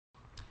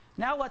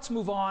Now let's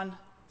move on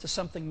to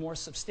something more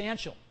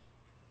substantial,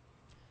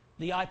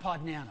 the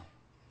iPod Nano.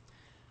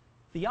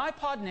 The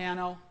iPod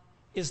Nano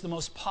is the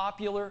most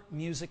popular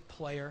music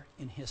player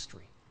in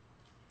history.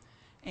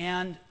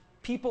 And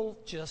people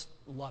just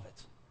love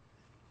it.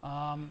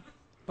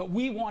 But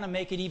we want to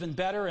make it even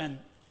better, and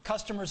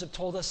customers have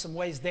told us some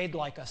ways they'd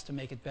like us to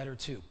make it better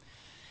too.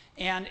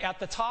 And at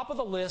the top of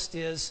the list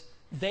is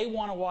they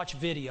want to watch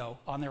video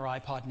on their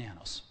iPod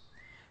Nanos.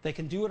 They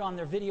can do it on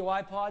their video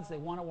iPods, they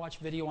want to watch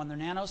video on their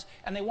Nanos,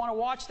 and they want to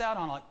watch that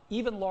on an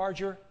even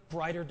larger,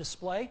 brighter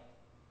display.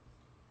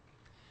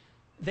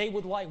 We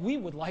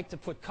would like to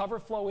put cover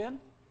flow in.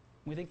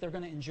 We think they're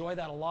going to enjoy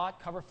that a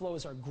lot. Cover flow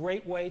is a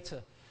great way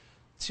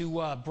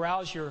to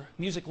browse your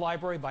music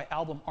library by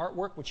album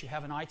artwork, which you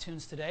have in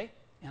iTunes today,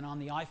 and on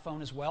the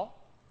iPhone as well.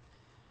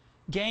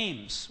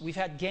 Games. We've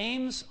had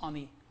games on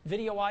the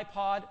video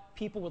iPod.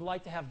 People would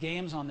like to have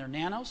games on their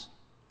Nanos.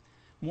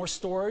 More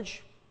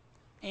storage,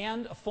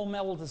 and a full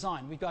metal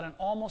design. We've got an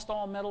almost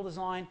all metal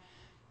design.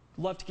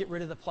 Love to get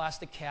rid of the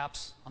plastic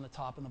caps on the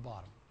top and the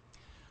bottom.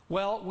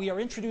 Well, we are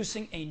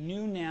introducing a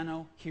new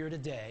Nano here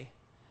today,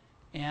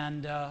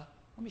 and let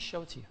me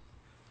show it to you.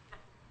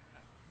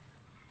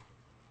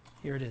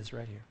 Here it is,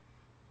 right here.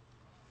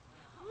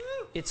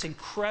 It's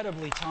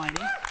incredibly tiny,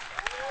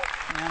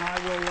 and I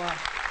will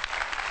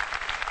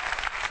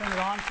turn it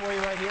on for you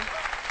right here.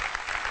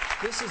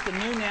 This is the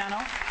new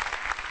Nano.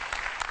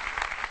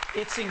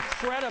 It's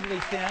incredibly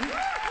thin. You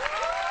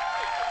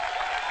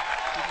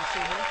can see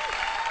here.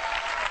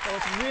 So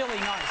it's really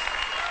nice.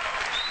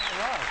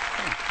 All right.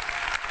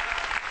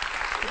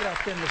 Look at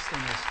how thin this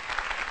thing is.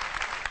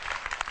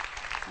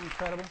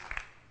 Incredible.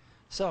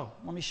 So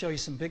let me show you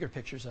some bigger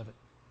pictures of it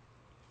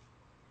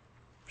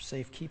for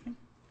safekeeping.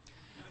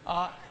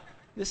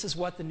 This is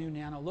what the new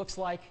Nano looks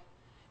like,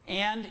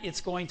 and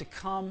it's going to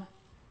come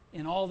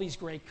in all these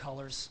great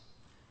colors.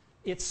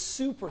 It's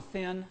super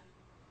thin,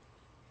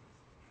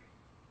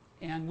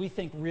 and we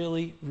think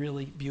really,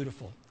 really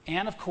beautiful.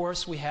 And of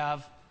course, we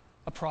have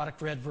a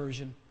product red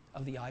version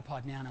of the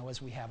iPod Nano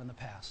as we have in the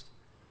past.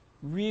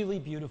 Really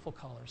beautiful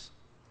colors.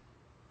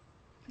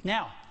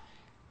 Now,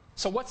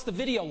 so what's the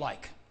video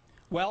like?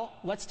 Well,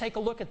 let's take a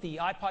look at the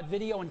iPod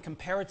Video and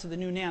compare it to the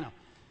new Nano.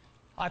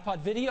 iPod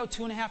Video,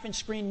 2.5-inch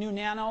screen, new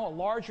Nano, a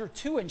larger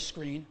 2-inch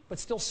screen, but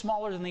still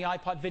smaller than the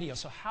iPod Video.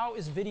 So how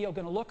is video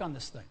going to look on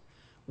this thing?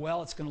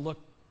 Well, it's going to look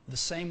the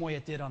same way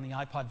it did on the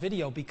iPod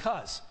Video,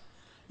 because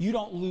you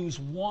don't lose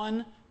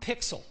 1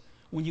 pixel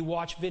when you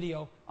watch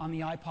video on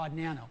the iPod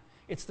Nano.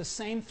 It's the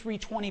same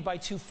 320 by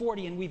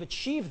 240, and we've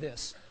achieved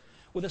this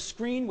with a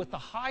screen with the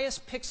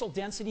highest pixel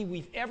density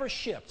we've ever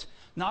shipped,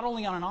 not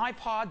only on an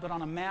iPod, but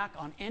on a Mac,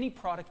 on any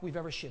product we've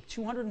ever shipped,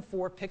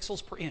 204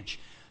 pixels per inch.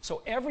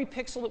 So every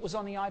pixel that was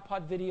on the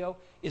iPod Video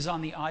is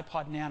on the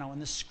iPod Nano,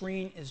 and the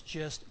screen is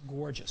just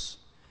gorgeous.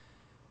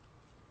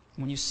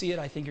 When you see it,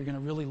 I think you're going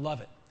to really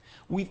love it.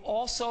 We've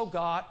also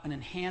got an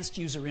enhanced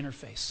user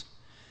interface.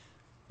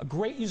 A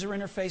great user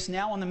interface.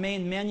 Now on the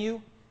main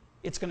menu,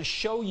 it's going to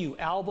show you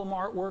album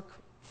artwork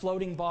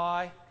floating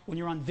by. When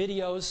you're on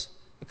videos,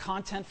 the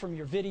content from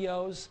your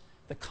videos,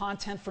 the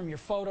content from your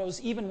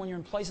photos. Even when you're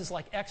in places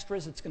like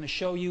extras, it's going to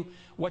show you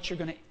what you're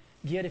going to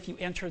get if you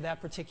enter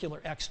that particular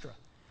extra.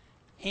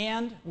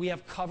 And we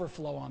have cover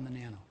flow on the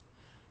Nano.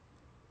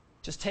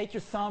 Just take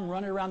your thumb,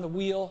 run it around the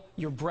wheel,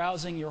 you're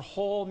browsing your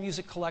whole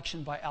music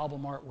collection by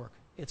album artwork.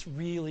 It's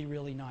really,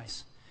 really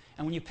nice.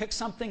 And when you pick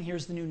something,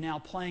 here's the new Now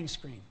Playing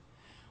screen.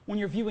 When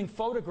you're viewing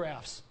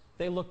photographs,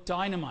 they look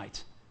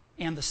dynamite,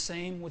 and the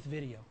same with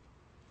video.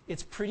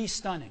 It's pretty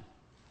stunning,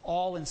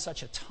 all in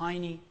such a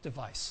tiny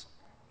device.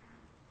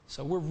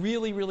 So we're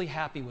really, really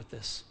happy with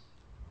this.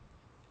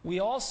 We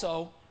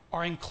also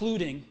are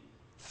including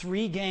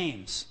 3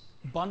 games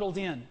bundled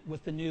in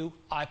with the new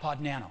iPod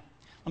Nano.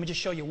 Let me just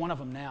show you one of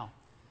them now.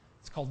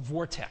 It's called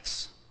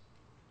Vortex.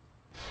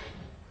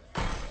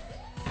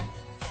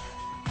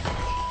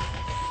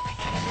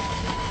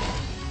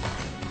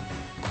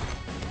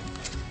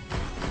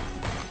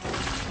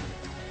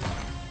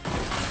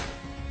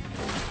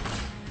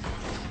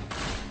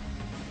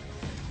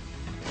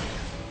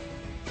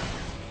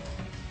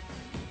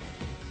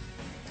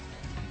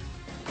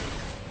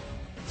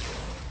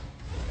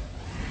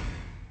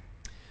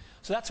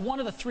 So that's one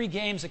of the 3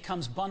 games that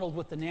comes bundled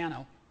with the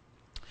Nano.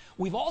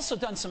 We've also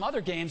done some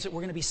other games that we're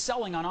going to be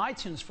selling on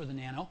iTunes for the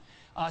Nano.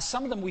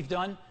 Some of them we've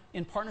done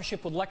in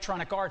partnership with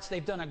Electronic Arts.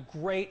 They've done a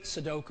great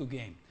Sudoku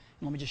game.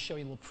 And let me just show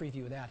you a little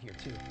preview of that here,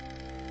 too.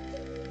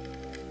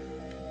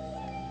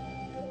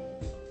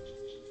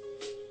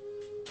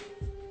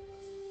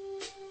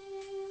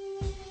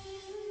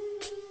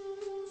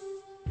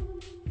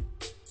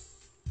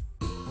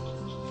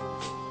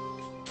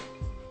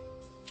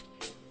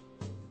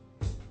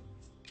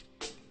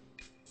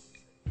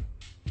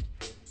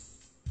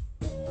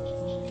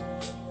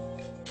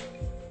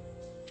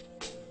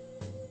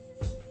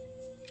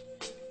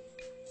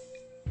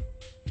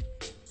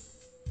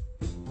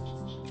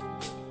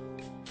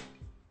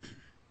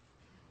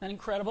 Isn't that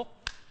incredible?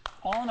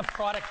 All in a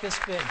product this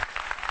big.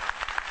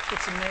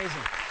 It's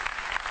amazing.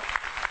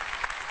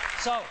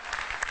 So,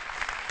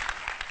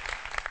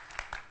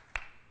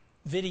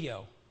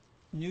 video,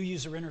 new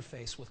user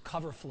interface with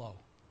cover flow,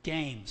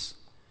 games.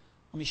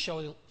 Let me show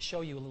you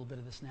a little bit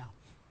of this now.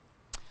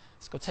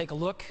 Let's go take a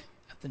look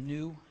at the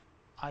new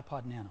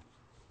iPod Nano.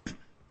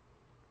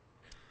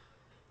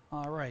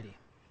 Alrighty,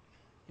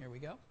 here we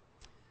go.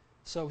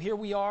 So here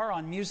we are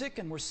on music,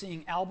 and we're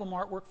seeing album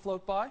artwork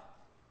float by.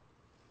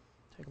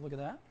 Take a look at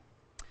that.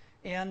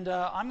 And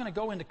I'm going to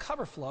go into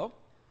cover flow.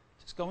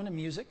 Just go into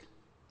music.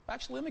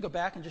 Actually, let me go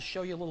back and just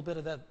show you a little bit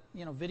of that,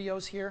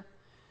 videos here.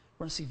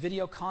 We're going to see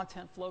video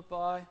content float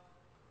by,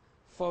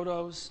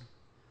 photos.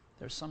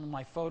 There's some of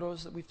my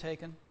photos that we've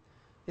taken.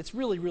 It's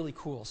really, really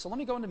cool. So let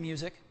me go into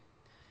music,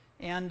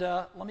 and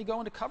let me go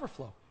into cover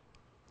flow.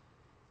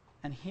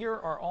 And here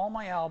are all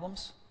my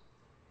albums,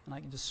 and I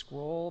can just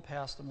scroll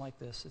past them like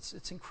this.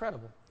 It's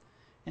incredible.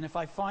 And if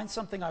I find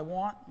something I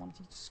want, let me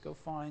just go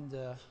find,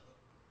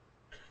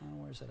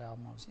 where's that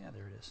album? Yeah,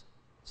 there it is.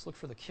 Let's look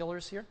for the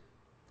Killers here.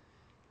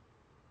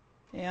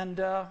 And,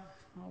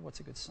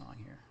 what's a good song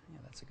here? Yeah,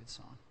 that's a good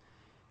song.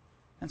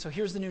 And so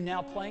here's the new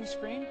Now Playing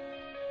screen.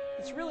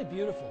 It's really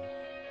beautiful.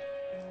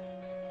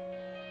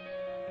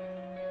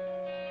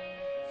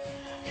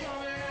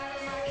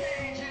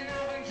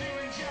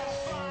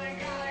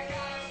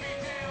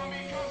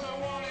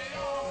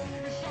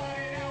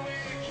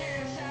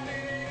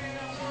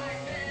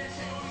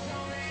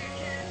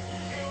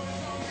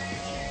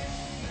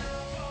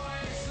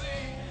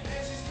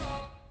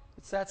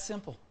 It's that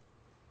simple.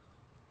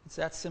 It's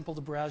that simple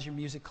to browse your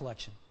music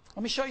collection.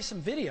 Let me show you some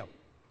video.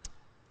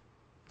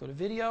 Go to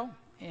video,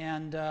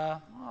 and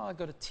I'll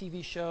go to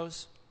TV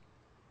shows.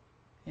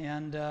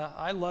 And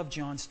I love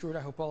Jon Stewart. I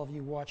hope all of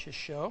you watch his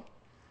show.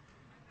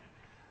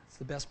 It's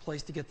the best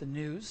place to get the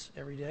news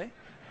every day.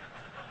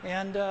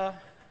 And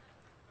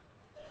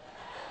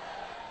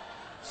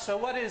so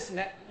what is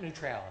net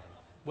neutrality?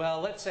 Well,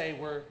 let's say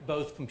we're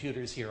both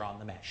computers here on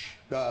the mesh.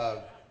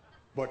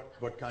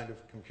 What kind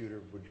of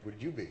computer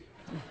would you be?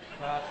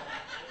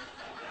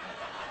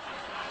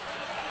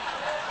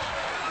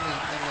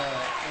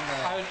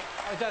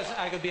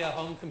 I could be a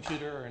home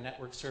computer or a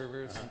network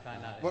server, some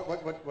kind of.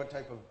 What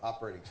type of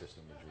operating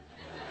system would you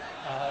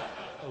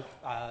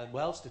be?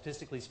 Well,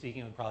 statistically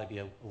speaking, it would probably be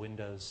a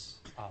Windows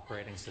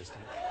operating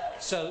system.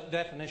 So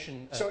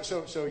definition.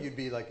 So you'd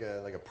be like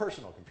a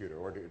personal computer,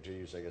 or to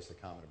use, I guess, the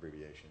common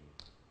abbreviation.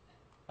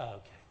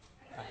 Okay.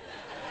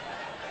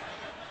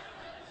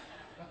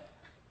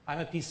 I'm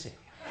a PC.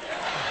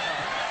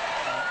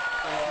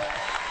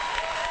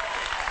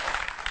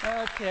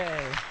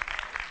 okay.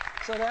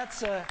 So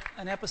that's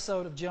an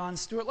episode of Jon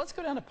Stewart. Let's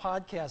go down to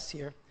podcasts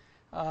here.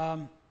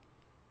 I've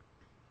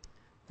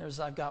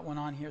got one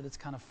on here that's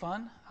kind of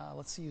fun.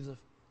 Let's use a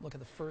look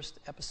at the first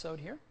episode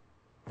here.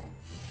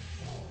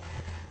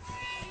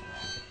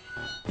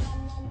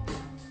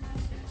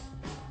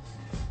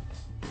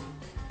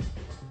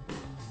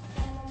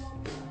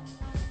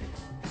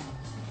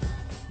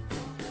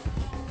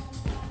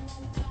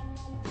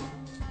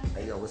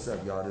 Hey, yo, what's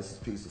up, y'all? This is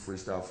Peace of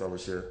Freestyle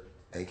Fellowship,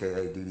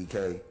 a.k.a.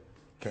 DDK,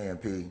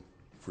 KMP,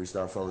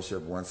 Freestyle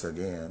Fellowship once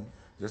again.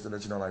 Just to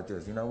let you know like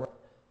this, you know what?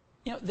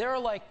 There are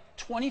like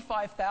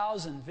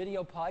 25,000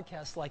 video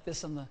podcasts like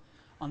this on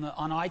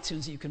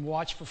iTunes that you can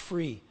watch for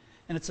free.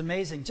 And it's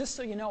amazing. Just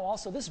so you know,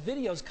 also, this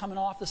video is coming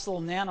off this little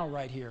Nano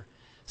right here.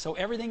 So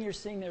everything you're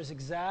seeing there is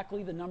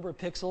exactly the number of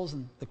pixels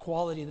and the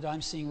quality that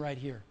I'm seeing right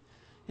here.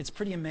 It's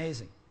pretty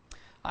amazing.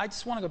 I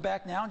just want to go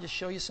back now and just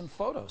show you some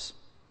photos.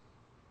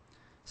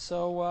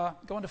 So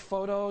go into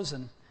photos,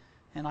 and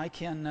I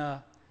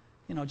can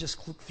just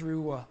click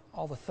through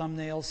all the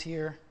thumbnails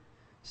here.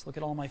 Just look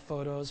at all my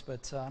photos,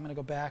 but I'm going to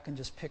go back and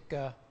just pick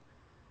a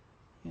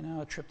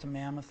trip to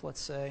Mammoth,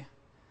 let's say.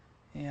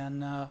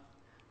 And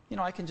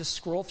I can just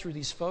scroll through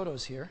these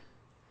photos here.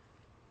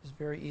 Just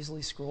very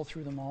easily scroll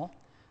through them all.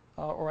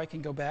 Or I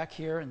can go back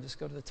here and just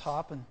go to the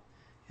top and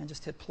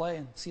just hit play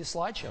and see a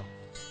slideshow.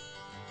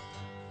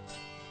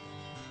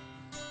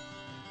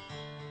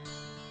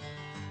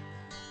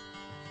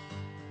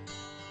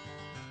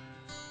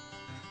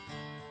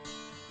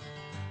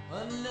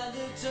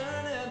 Another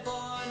turning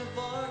point, a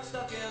fork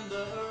stuck in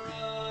the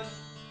road.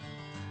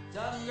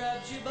 Time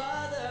grabs you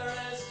by the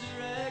wrist,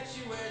 directs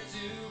you where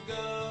to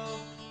go.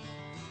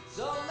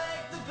 So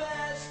make the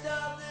best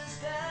of this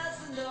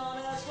test and don't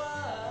ask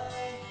why.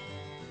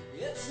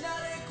 It's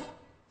not equal.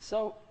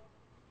 So,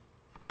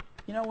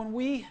 when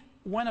we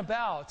went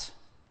about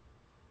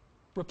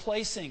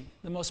replacing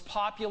the most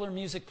popular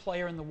music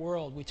player in the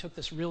world, we took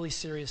this really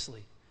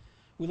seriously.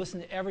 We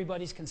listened to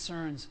everybody's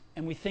concerns,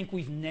 and we think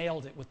we've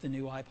nailed it with the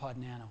new iPod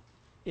Nano.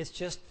 It's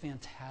just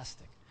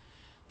fantastic.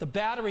 The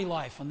battery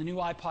life on the new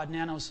iPod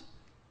Nano is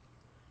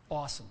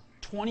awesome.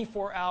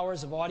 24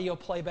 hours of audio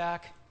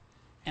playback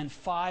and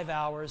 5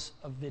 hours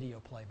of video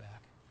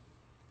playback.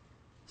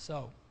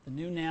 So, the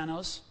new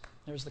Nanos,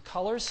 there's the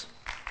colors.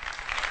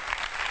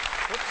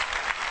 Oops.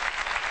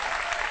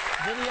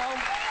 Video.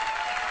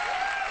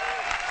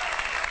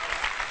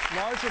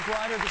 Larger,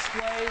 brighter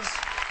displays.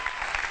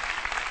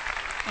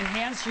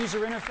 Enhanced user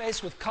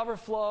interface with cover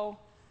flow,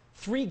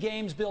 3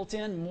 games built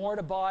in, more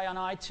to buy on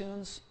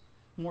iTunes,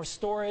 more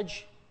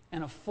storage,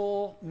 and a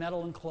full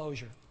metal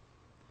enclosure.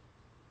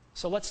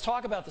 So let's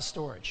talk about the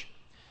storage.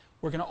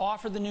 We're going to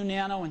offer the new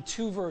Nano in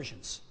 2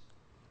 versions,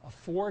 a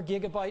 4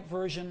 gigabyte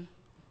version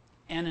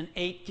and an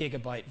 8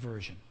 gigabyte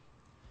version.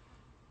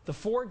 The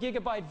 4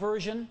 gigabyte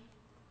version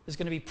is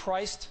going to be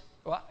priced,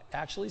 well,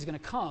 actually is going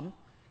to come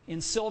in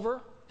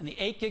silver, and the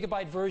 8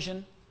 gigabyte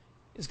version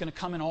is going to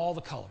come in all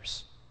the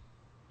colors.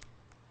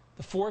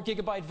 The 4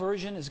 gigabyte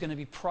version is going to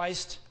be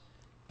priced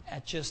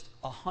at just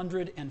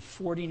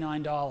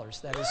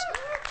 $149. That is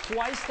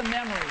twice the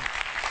memory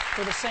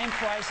for the same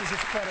price as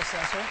its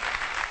predecessor.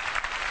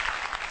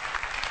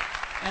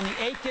 And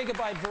the 8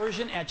 gigabyte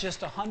version at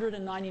just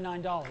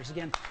 $199.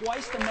 Again,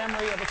 twice the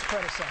memory of its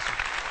predecessor.